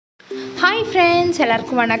Hi friends,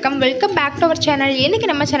 எல்லாருக்கும் வணக்கம். Welcome back to our channel. இன்னைக்கு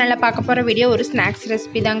நம்ம சேனல்ல பார்க்க போற வீடியோ ஒரு ஸ்நாக்ஸ்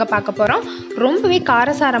ரெசிபி தாங்க பார்க்க போறோம். ரொம்பவே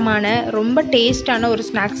காரசாரமான ரொம்ப டேஸ்டான ஒரு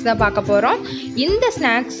ஸ்நாக்ஸ் தான் பார்க்க போறோம். இந்த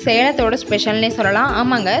ஸ்நாக்ஸ் சேலத்தோட ஸ்பெஷல்னே சொல்லலாம்.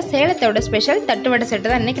 ஆமாங்க, சேலத்தோட ஸ்பெஷல் தட்டுவடை செட்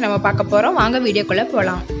தான் இன்னைக்கு நம்ம பார்க்க போறோம். வாங்க வீடியோக்குள்ள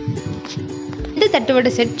போலாம். இந்த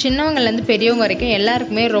தட்டுவடை செட் சின்னவங்கலேருந்து பெரியவங்க வரைக்கும்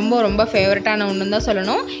எல்லாருக்குமே ரொம்ப ஃபேவரட்டான ஒன்று தான்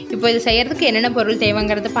சொல்லணும். இப்போ இது செய்யறதுக்கு என்னென்ன பொருள்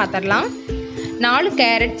தேவைங்கிறத பார்த்துடலாம். 4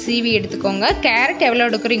 கேரட் சீவி எடுத்துக்கோங்க. கேரட் எவ்வளோ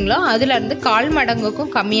எடுக்கிறீங்களோ அதுலேருந்து 1/4 மடங்குக்கும்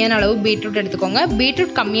கம்மியான அளவு பீட்ரூட் எடுத்துக்கோங்க.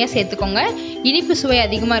 பீட்ரூட் கம்மியாக சேர்த்துக்கோங்க. இனிப்பு சுவை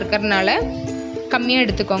அதிகமாக இருக்கிறதுனால கம்மியாக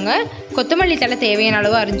எடுத்துக்கோங்க. கொத்தமல்லி தழை தேவையான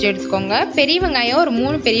அளவு அரிஞ்சு எடுத்துக்கோங்க. பெரிய வெங்காயம் ஒரு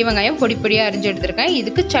 3 பெரிய வெங்காயம் பொடியாக அரிஞ்சு எடுத்துருக்கேன்.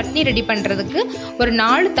 இதுக்கு சட்னி ரெடி பண்ணுறதுக்கு ஒரு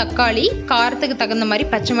 4 தக்காளி, காரத்துக்கு தகுந்த மாதிரி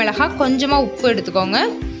பச்சை மிளகாய், கொஞ்சமாக உப்பு எடுத்துக்கோங்க.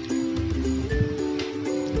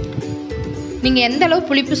 நீங்கள் எந்த அளவு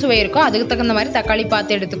புளிப்பு சுவை இருக்கோ அதுக்கு தகுந்த மாதிரி தக்காளி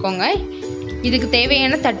பார்த்து எடுத்துக்கோங்க. இதுக்கு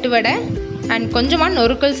தேவையான தட்டுவடை அண்ட் கொஞ்சமாக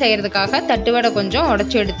நொறுக்கல் செய்கிறதுக்காக தட்டுவடை கொஞ்சம்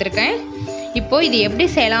உடச்சி எடுத்திருக்கேன். இப்போது இது எப்படி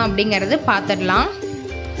செய்யலாம் அப்படிங்கிறது பார்த்துடலாம்.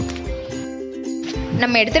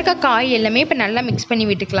 நம்ம எடுத்துருக்க காய் எல்லாமே இப்போ நல்லா மிக்ஸ் பண்ணி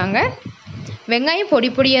விட்டுக்கலாங்க. வெங்காயம்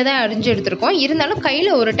பொடியாக தான் அரிஞ்சு எடுத்துருக்கோம். இருந்தாலும்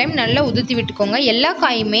கையில் ஒரு டைம் நல்லா உதுத்தி விட்டுக்கோங்க. எல்லா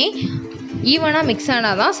காயுமே ஈவனாக மிக்ஸ்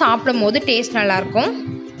ஆனால் தான் சாப்பிடும் போது டேஸ்ட் நல்லாயிருக்கும்.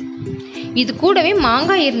 இது கூடவே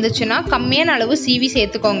மாங்காய் இருந்துச்சுன்னா கம்மியான அளவு சீவி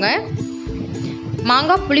சேர்த்துக்கோங்க.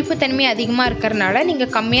 மாங்காய் புளிப்பு தன்மை அதிகமாக இருக்கிறதுனால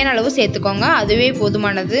நீங்கள் கம்மியான அளவு சேர்த்துக்கோங்க, அதுவே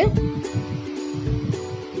போதுமானது.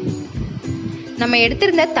 நம்ம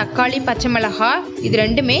எடுத்திருந்த தக்காளி, பச்சை மிளகாய் இது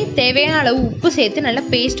ரெண்டுமே தேவையான அளவு உப்பு சேர்த்து நல்லா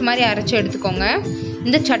பேஸ்ட் மாதிரி அரைச்சி எடுத்துக்கோங்க.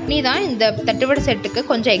 இந்த சட்னி தான் இந்த தட்டுவடை செட்டுக்கு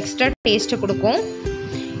கொஞ்சம் எக்ஸ்ட்ரா டேஸ்ட்டை கொடுக்கும்.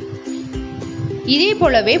 இதே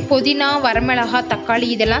போலவே புதினா, வரமிளகாய், தக்காளி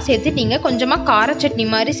இதெல்லாம் சேர்த்து நீங்கள் கொஞ்சமாக கார சட்னி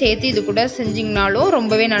மாதிரி சேர்த்து இது கூட செஞ்சிங்கனாலும்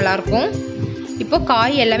ரொம்பவே நல்லாயிருக்கும். இப்போ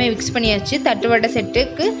காய் எல்லாமே மிக்ஸ் பண்ணியாச்சு. தட்டுவடை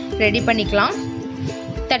செட்டுக்கு ரெடி பண்ணிக்கலாம்.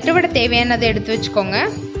 தட்டுவடை தேவையானதை எடுத்து வச்சுக்கோங்க.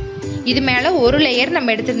 இது மேலே ஒரு லேயர்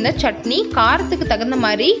நம்ம எடுத்துருந்த சட்னி, காரத்துக்கு தகுந்த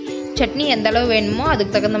மாதிரி சட்னி எந்த அளவு வேணுமோ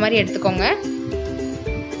அதுக்கு தகுந்த மாதிரி எடுத்துக்கோங்க.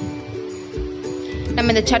 நம்ம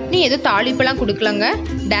இந்த சட்னி எதுவும் தாளிப்பெல்லாம் கொடுக்கலங்க,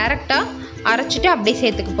 டைரெக்டாக அரைச்சிட்டு அப்படியே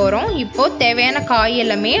சேர்த்துக்க போகிறோம். இப்போது தேவையான காய்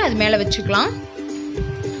எல்லாமே அது மேலே வச்சுக்கலாம்.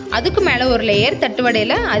 அதுக்கு மேலே ஒரு லேயர்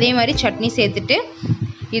தட்டுவடையில் அதே மாதிரி சட்னி சேர்த்துட்டு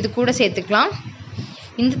இது கூட சேர்த்துக்கலாம்.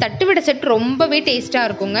 இந்த தட்டுவடை செட் ரொம்பவே டேஸ்ட்டாக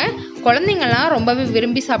இருக்குங்க. குழந்தைங்கள்லாம் ரொம்பவே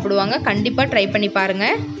விரும்பி சாப்பிடுவாங்க. கண்டிப்பாக ட்ரை பண்ணி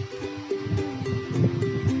பாருங்கள்.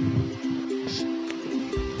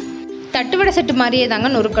 தட்டுவடை செட்டு மாதிரியே தாங்க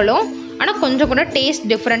நொறுக்கலும், ஆனால் கொஞ்சம் கூட டேஸ்ட்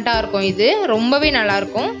டிஃப்ரெண்ட்டாக இருக்கும். இது ரொம்பவே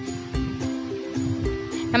நல்லாயிருக்கும்.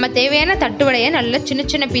 நம்ம தேவையான தட்டுவடையை நல்ல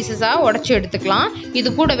சின்ன பீசஸாக உடச்சி எடுத்துக்கலாம்.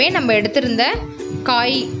 இது கூடவே நம்ம எடுத்திருந்த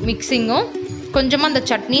காய் மிக்சிங்கும் கொஞ்சமாக அந்த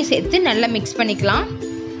சட்னியும் சேர்த்து நல்லா மிக்ஸ் பண்ணிக்கலாம்.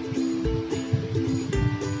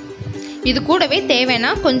 இது கூடவே தேவைன்னா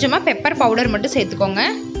கொஞ்சமாக பெப்பர் பவுடர் மட்டும் சேர்த்துக்கோங்க.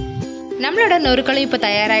 நம்மளோட நொறுக்கலும் இப்போ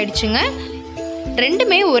தயாராகிடுச்சுங்க.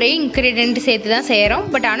 ரெண்டுமே ஒரே இன்க்ரீடியன்ட் சேர்த்து தான் செய்கிறோம்.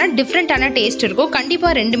 பட் ஆனால் டிஃப்ரெண்ட்டான டேஸ்ட் இருக்கும்.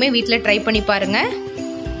 கண்டிப்பாக ரெண்டுமே வீட்டில் ட்ரை பண்ணி பாருங்கள்.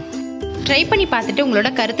 ட்ரை பண்ணி பார்த்துட்டு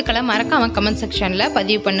உங்களோட கருத்துக்களை மறக்காமல் கமெண்ட் செக்ஷனில்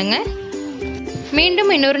பதிவு பண்ணுங்கள்.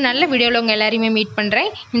 மீண்டும் இன்னொரு நல்ல வீடியோவில் உங்கள் எல்லாரையுமே மீட்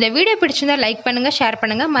பண்ணுறேன். இந்த வீடியோ பிடிச்சிருந்தால் லைக் பண்ணுங்கள், ஷேர்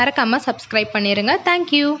பண்ணுங்கள், மறக்காமல் சப்ஸ்கிரைப் பண்ணிடுங்க.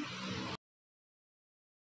 தேங்க்யூ.